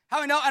 How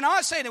many know? And I'm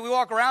not saying that we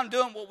walk around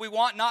doing what we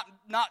want,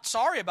 not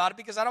sorry about it,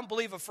 because I don't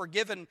believe a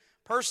forgiven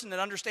person that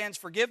understands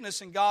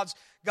forgiveness and God's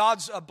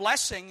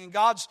blessing and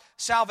God's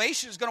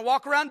salvation is going to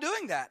walk around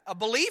doing that. A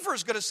believer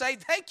is going to say,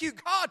 thank you,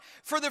 God,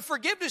 for the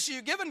forgiveness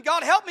you've given.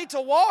 God, help me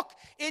to walk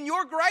in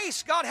your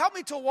grace. God, help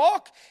me to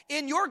walk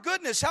in your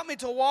goodness. Help me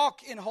to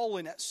walk in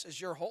holiness as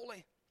you're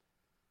holy.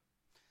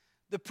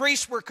 The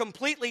priests were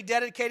completely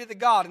dedicated to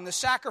God. In the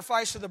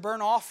sacrifice of the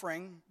burnt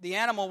offering, the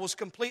animal was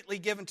completely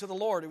given to the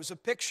Lord. It was a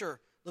picture,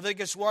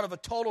 Leviticus 1, of a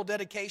total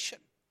dedication.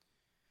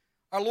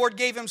 Our Lord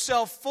gave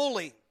Himself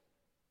fully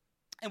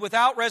and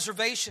without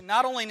reservation,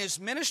 not only in His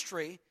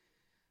ministry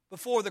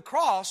before the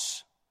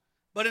cross,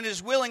 but in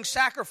His willing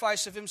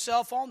sacrifice of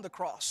Himself on the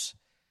cross.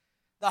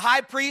 The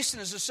high priest and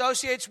his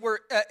associates were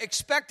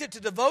expected to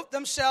devote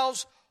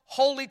themselves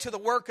wholly to the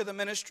work of the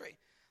ministry.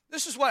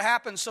 This is what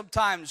happens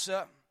sometimes,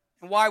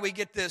 and why we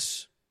get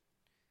this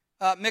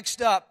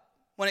mixed up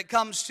when it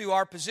comes to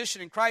our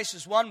position in Christ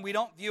is, one, we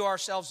don't view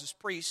ourselves as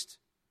priests.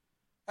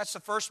 That's the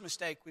first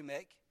mistake we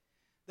make.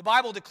 The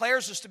Bible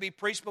declares us to be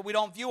priests, but we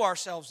don't view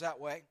ourselves that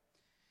way.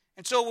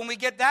 And so when we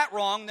get that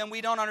wrong, then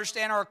we don't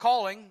understand our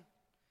calling.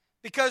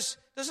 Because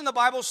doesn't the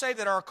Bible say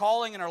that our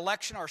calling and our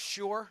election are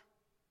sure?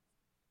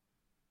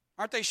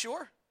 Aren't they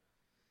sure?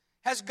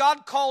 Has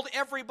God called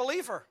every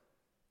believer?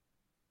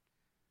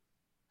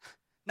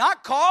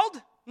 Not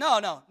called?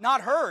 No,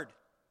 not heard.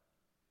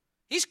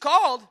 He's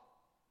called.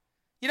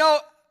 You know,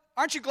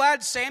 Aren't you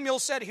glad Samuel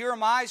said, "Here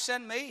am I,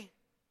 send me"?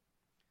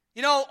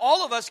 You know,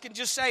 all of us can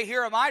just say,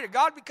 "Here am I" to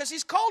God because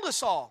He's called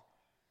us all.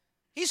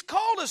 He's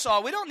called us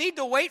all. We don't need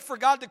to wait for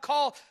God to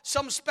call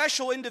some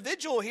special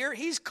individual here.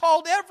 He's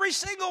called every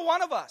single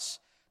one of us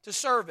to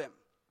serve Him.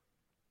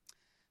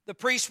 The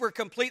priests were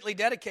completely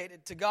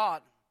dedicated to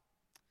God.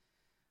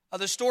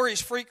 The story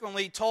is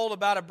frequently told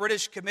about a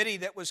British committee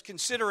that was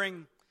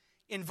considering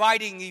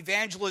inviting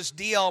evangelist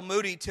D.L.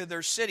 Moody to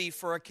their city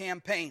for a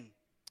campaign.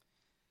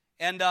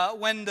 And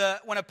when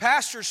a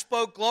pastor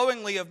spoke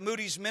glowingly of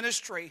Moody's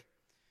ministry,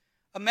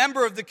 a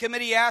member of the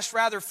committee asked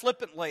rather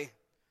flippantly,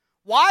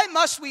 "Why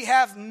must we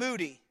have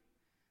Moody?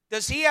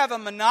 Does he have a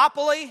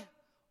monopoly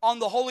on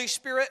the Holy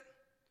Spirit?"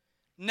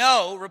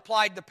 "No,"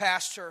 replied the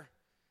pastor,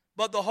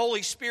 "but the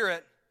Holy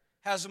Spirit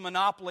has a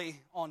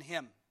monopoly on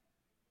him."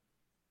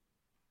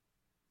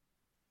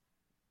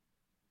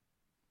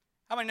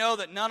 How many know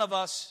that none of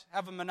us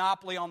have a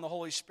monopoly on the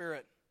Holy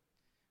Spirit,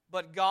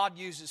 but God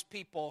uses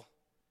people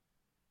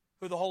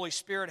who the Holy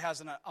Spirit has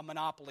a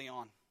monopoly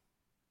on,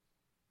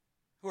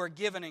 who are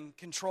given and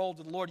controlled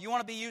to the Lord? You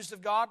want to be used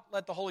of God?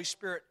 Let the Holy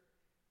Spirit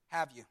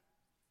have you.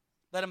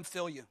 Let Him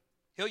fill you.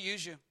 He'll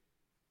use you.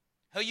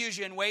 He'll use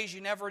you in ways you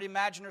never had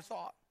imagined or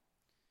thought.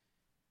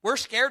 We're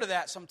scared of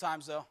that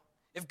sometimes, though.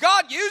 If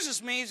God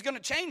uses me, He's going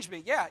to change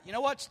me. Yeah, you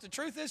know what the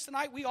truth is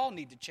tonight? We all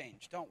need to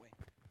change, don't we?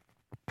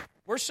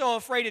 We're so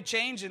afraid of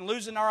change and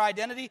losing our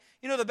identity.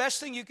 You know, the best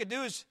thing you could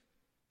do is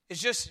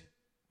just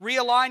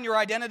realign your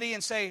identity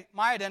and say,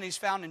 my identity is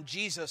found in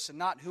Jesus and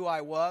not who I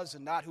was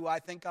and not who I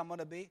think I'm going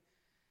to be,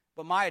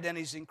 but my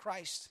identity is in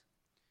Christ.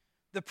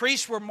 The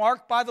priests were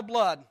marked by the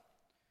blood.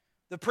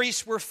 The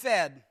priests were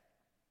fed.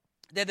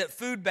 They had that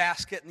food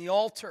basket in the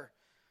altar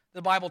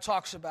the Bible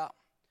talks about.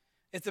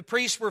 If the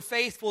priests were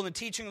faithful in the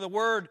teaching of the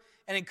word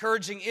and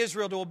encouraging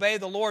Israel to obey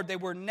the Lord, they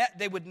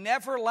would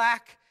never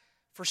lack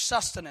for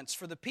sustenance,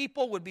 for the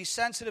people would be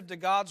sensitive to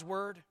God's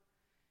word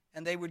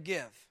and they would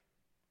give.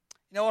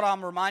 You know what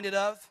I'm reminded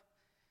of?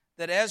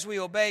 That as we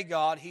obey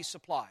God, He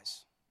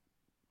supplies.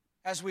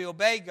 As we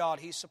obey God,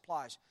 He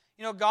supplies.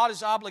 You know, God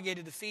is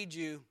obligated to feed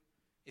you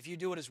if you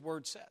do what His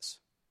word says.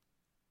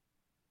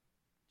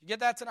 You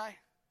get that tonight?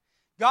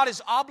 God is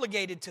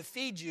obligated to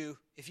feed you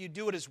if you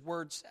do what His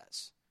word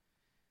says.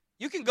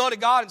 You can go to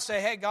God and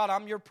say, "Hey, God,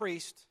 I'm your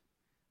priest.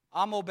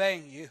 I'm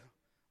obeying you.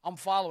 I'm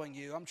following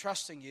you. I'm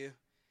trusting you."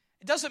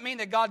 It doesn't mean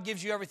that God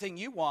gives you everything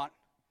you want.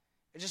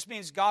 It just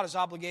means God is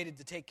obligated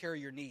to take care of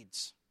your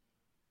needs.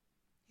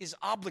 He's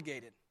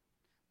obligated.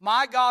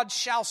 My God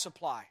shall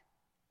supply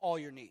all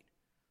your need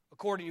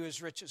according to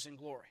His riches and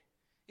glory.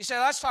 You say,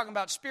 that's talking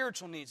about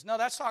spiritual needs. No,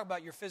 that's talking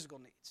about your physical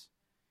needs.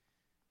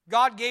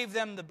 God gave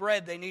them the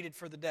bread they needed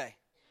for the day.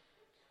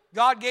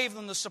 God gave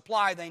them the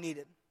supply they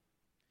needed.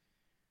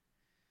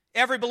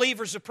 Every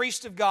believer is a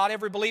priest of God.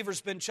 Every believer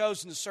has been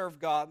chosen to serve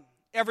God.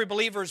 Every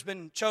believer has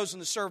been chosen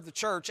to serve the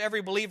church.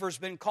 Every believer has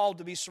been called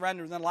to be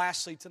surrendered. And then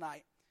lastly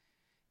tonight,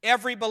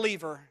 every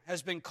believer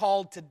has been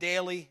called to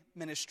daily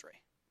ministry.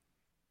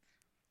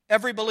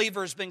 Every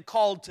believer has been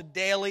called to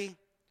daily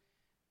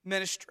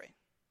ministry.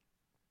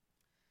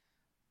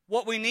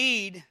 What we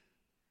need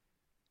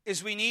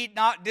is we need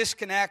not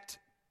disconnect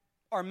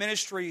our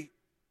ministry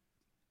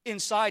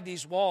inside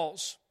these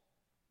walls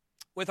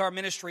with our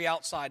ministry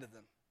outside of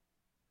them.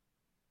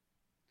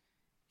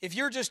 If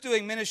you're just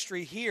doing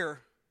ministry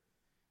here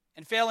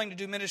and failing to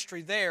do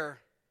ministry there,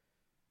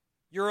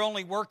 you're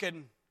only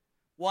working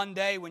one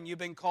day when you've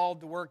been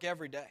called to work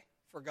every day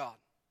for God.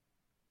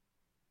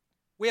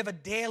 We have a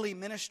daily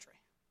ministry.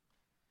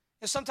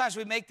 And sometimes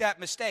we make that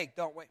mistake,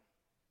 don't we?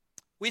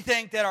 We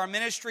think that our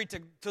ministry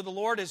to the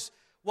Lord is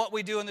what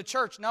we do in the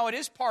church. No, it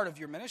is part of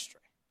your ministry.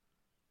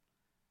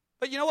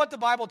 But you know what the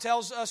Bible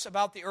tells us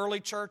about the early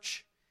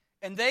church?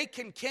 And they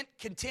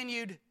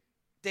continued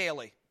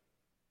daily.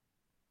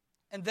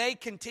 And they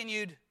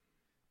continued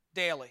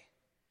daily.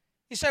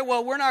 You say,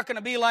 well, we're not going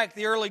to be like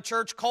the early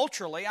church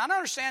culturally. I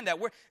understand that.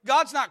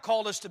 God's not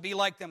called us to be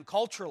like them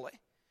culturally,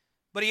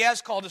 but He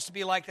has called us to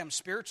be like them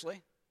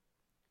spiritually.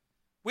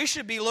 We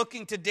should be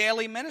looking to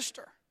daily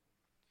minister.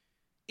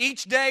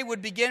 Each day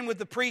would begin with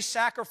the priest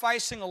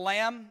sacrificing a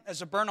lamb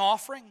as a burnt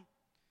offering.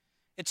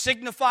 It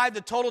signified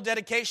the total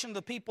dedication of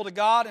the people to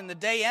God, and the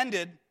day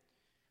ended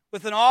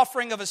with an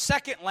offering of a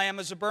second lamb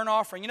as a burnt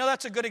offering. You know,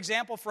 that's a good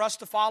example for us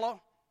to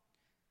follow.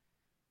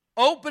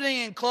 Opening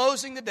and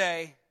closing the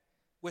day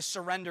with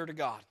surrender to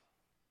God.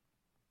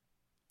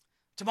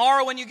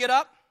 Tomorrow when you get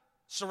up,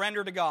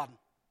 surrender to God.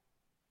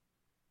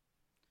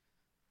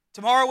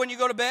 Tomorrow when you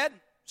go to bed,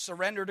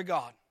 surrender to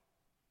God.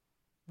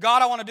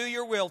 God, I want to do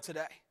your will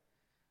today.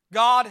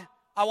 God,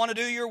 I want to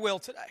do your will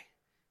today.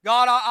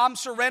 God, I'm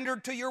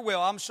surrendered to your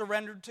will. I'm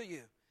surrendered to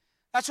you.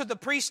 That's what the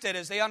priests did,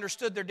 as they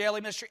understood their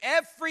daily ministry.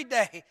 Every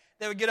day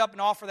they would get up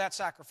and offer that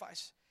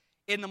sacrifice.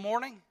 In the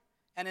morning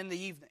and in the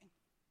evening.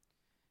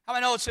 How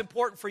many know it's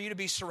important for you to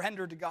be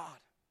surrendered to God?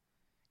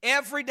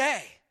 Every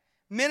day,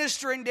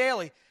 ministering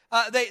daily.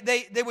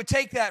 They would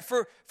take that.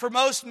 For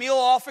most meal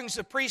offerings,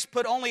 the priest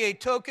put only a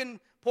token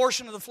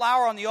portion of the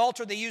flour on the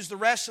altar. They used the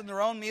rest in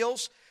their own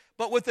meals.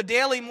 But with the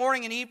daily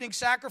morning and evening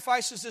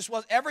sacrifices,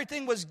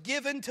 everything was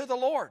given to the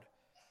Lord.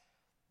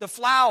 The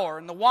flour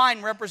and the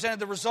wine represented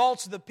the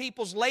results of the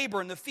people's labor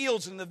in the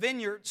fields and the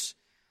vineyards.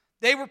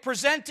 They were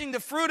presenting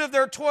the fruit of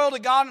their toil to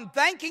God and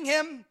thanking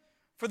Him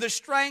for the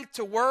strength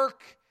to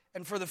work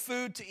and for the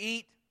food to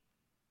eat.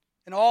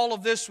 And all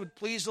of this would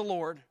please the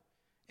Lord,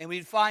 and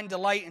we'd find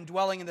delight in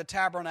dwelling in the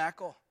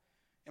tabernacle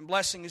and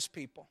blessing His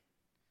people.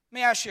 Let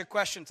me ask you a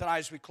question tonight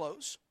as we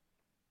close.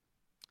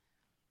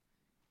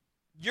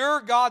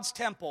 You're God's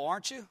temple,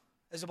 aren't you,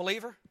 as a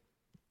believer?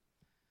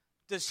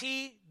 Does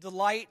He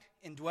delight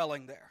in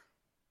dwelling there?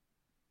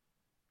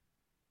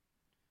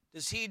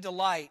 Does He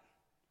delight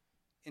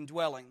in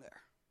dwelling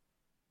there?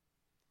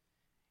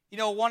 You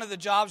know, one of the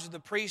jobs of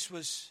the priest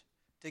was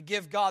to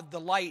give God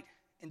delight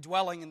in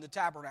dwelling in the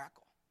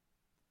tabernacle.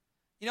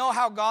 You know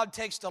how God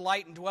takes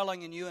delight in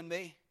dwelling in you and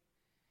me?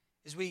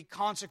 As we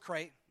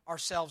consecrate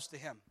ourselves to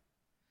Him.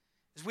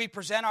 As we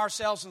present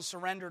ourselves and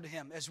surrender to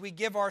Him. As we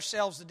give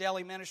ourselves the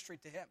daily ministry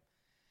to Him.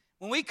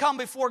 When we come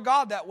before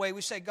God that way,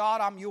 we say, God,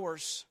 I'm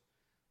yours.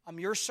 I'm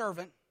your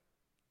servant.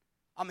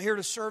 I'm here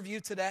to serve you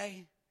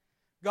today.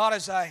 God,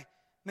 as I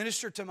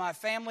minister to my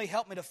family,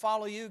 help me to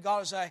follow you.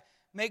 God, as I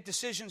make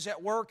decisions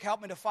at work,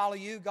 help me to follow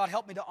you. God,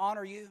 help me to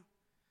honor you.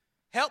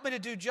 Help me to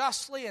do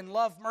justly and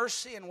love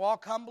mercy and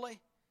walk humbly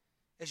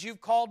as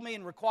you've called me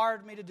and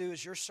required me to do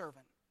as your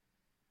servant.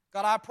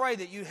 God, I pray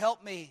that you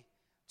help me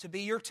to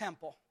be your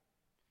temple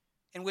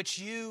in which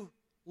you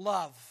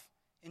love,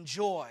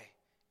 enjoy,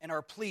 and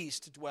are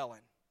pleased to dwell in.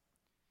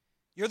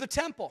 You're the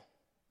temple.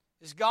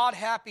 Is God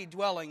happy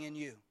dwelling in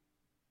you?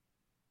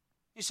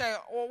 You say,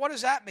 well, what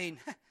does that mean?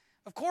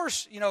 Of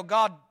course,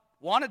 God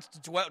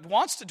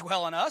wants to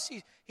dwell in us.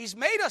 He's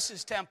made us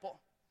His temple.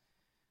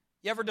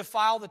 You ever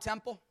defile the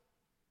temple?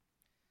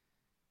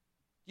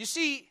 You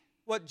see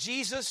what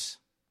Jesus'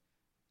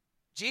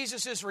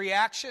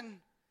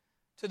 reaction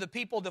to the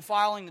people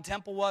defiling the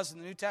temple was in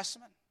the New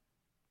Testament?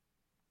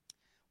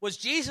 Was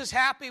Jesus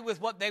happy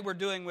with what they were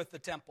doing with the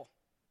temple?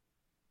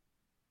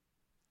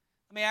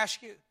 Let me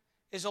ask you,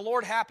 is the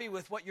Lord happy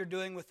with what you're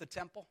doing with the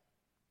temple?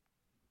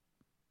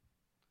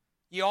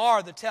 You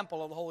are the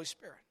temple of the Holy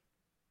Spirit.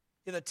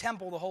 You're the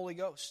temple of the Holy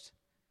Ghost,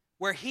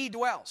 where He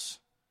dwells.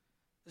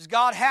 Is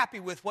God happy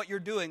with what you're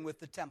doing with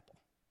the temple?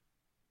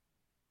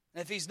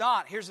 And if He's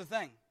not, here's the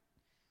thing.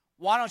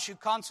 Why don't you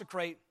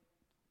consecrate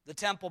the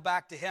temple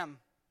back to Him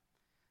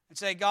and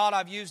say, God,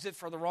 I've used it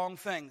for the wrong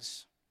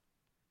things.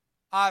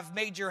 I've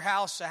made your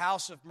house a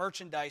house of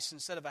merchandise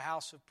instead of a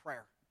house of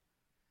prayer.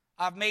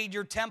 I've made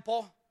your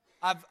temple,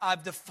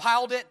 I've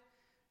defiled it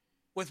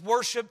with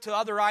worship to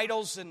other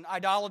idols and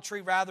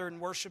idolatry rather than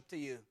worship to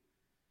you.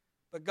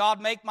 But God,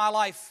 make my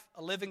life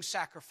a living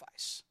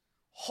sacrifice,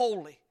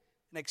 holy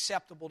and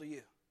acceptable to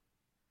you.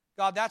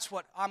 God, that's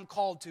what I'm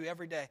called to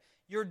every day.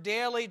 Your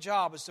daily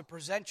job is to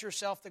present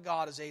yourself to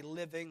God as a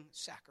living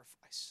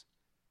sacrifice.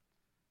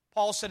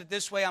 Paul said it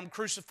this way, I'm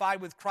crucified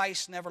with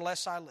Christ,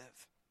 nevertheless I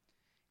live.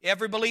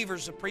 Every believer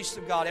is a priest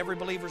of God. Every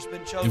believer's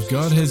been chosen. If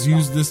God has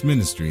used this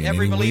ministry in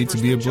any way to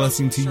be a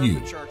blessing to you,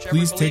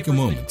 please take a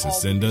moment to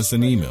send us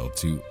an email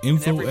to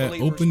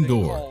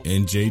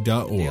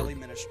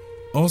info@opendoornj.org.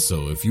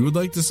 Also, if you would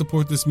like to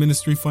support this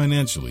ministry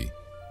financially,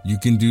 you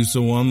can do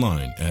so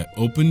online at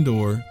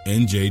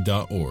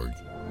opendoornj.org.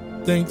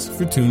 Thanks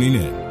for tuning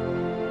in.